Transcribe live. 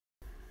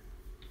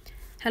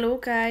Hello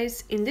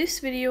guys, in this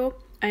video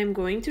I am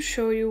going to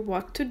show you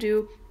what to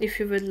do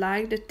if you would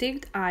like the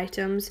ticked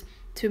items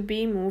to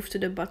be moved to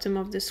the bottom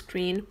of the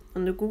screen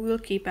on the Google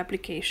Keep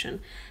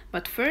application.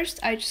 But first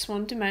I just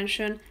want to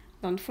mention,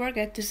 don't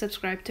forget to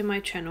subscribe to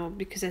my channel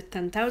because at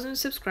 10,000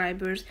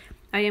 subscribers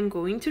I am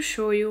going to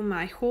show you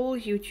my whole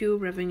YouTube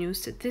revenue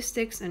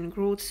statistics and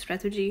growth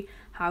strategy,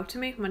 how to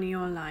make money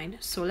online.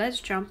 So let's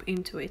jump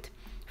into it.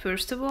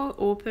 First of all,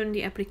 open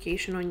the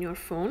application on your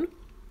phone.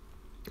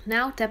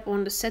 Now tap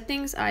on the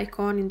settings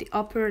icon in the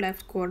upper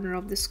left corner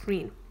of the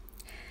screen.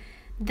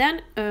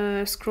 Then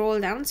scroll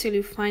down till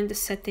you find the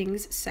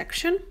settings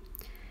section.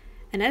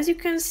 And as you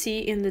can see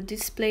in the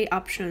display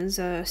options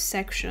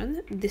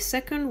section, the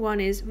second one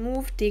is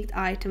move ticked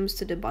items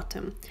to the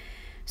bottom.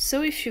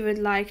 So if you would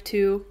like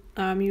to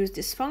use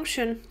this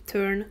function,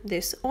 turn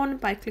this on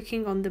by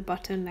clicking on the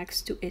button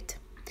next to it.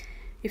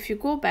 If you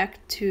go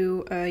back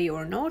to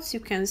your notes, you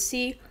can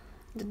see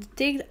that the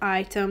ticked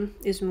item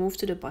is moved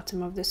to the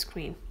bottom of the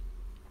screen.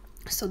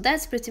 So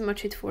that's pretty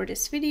much it for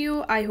this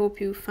video. I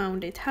hope you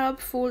found it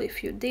helpful.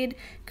 If you did,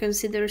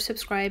 consider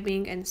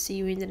subscribing and see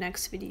you in the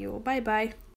next video. Bye bye.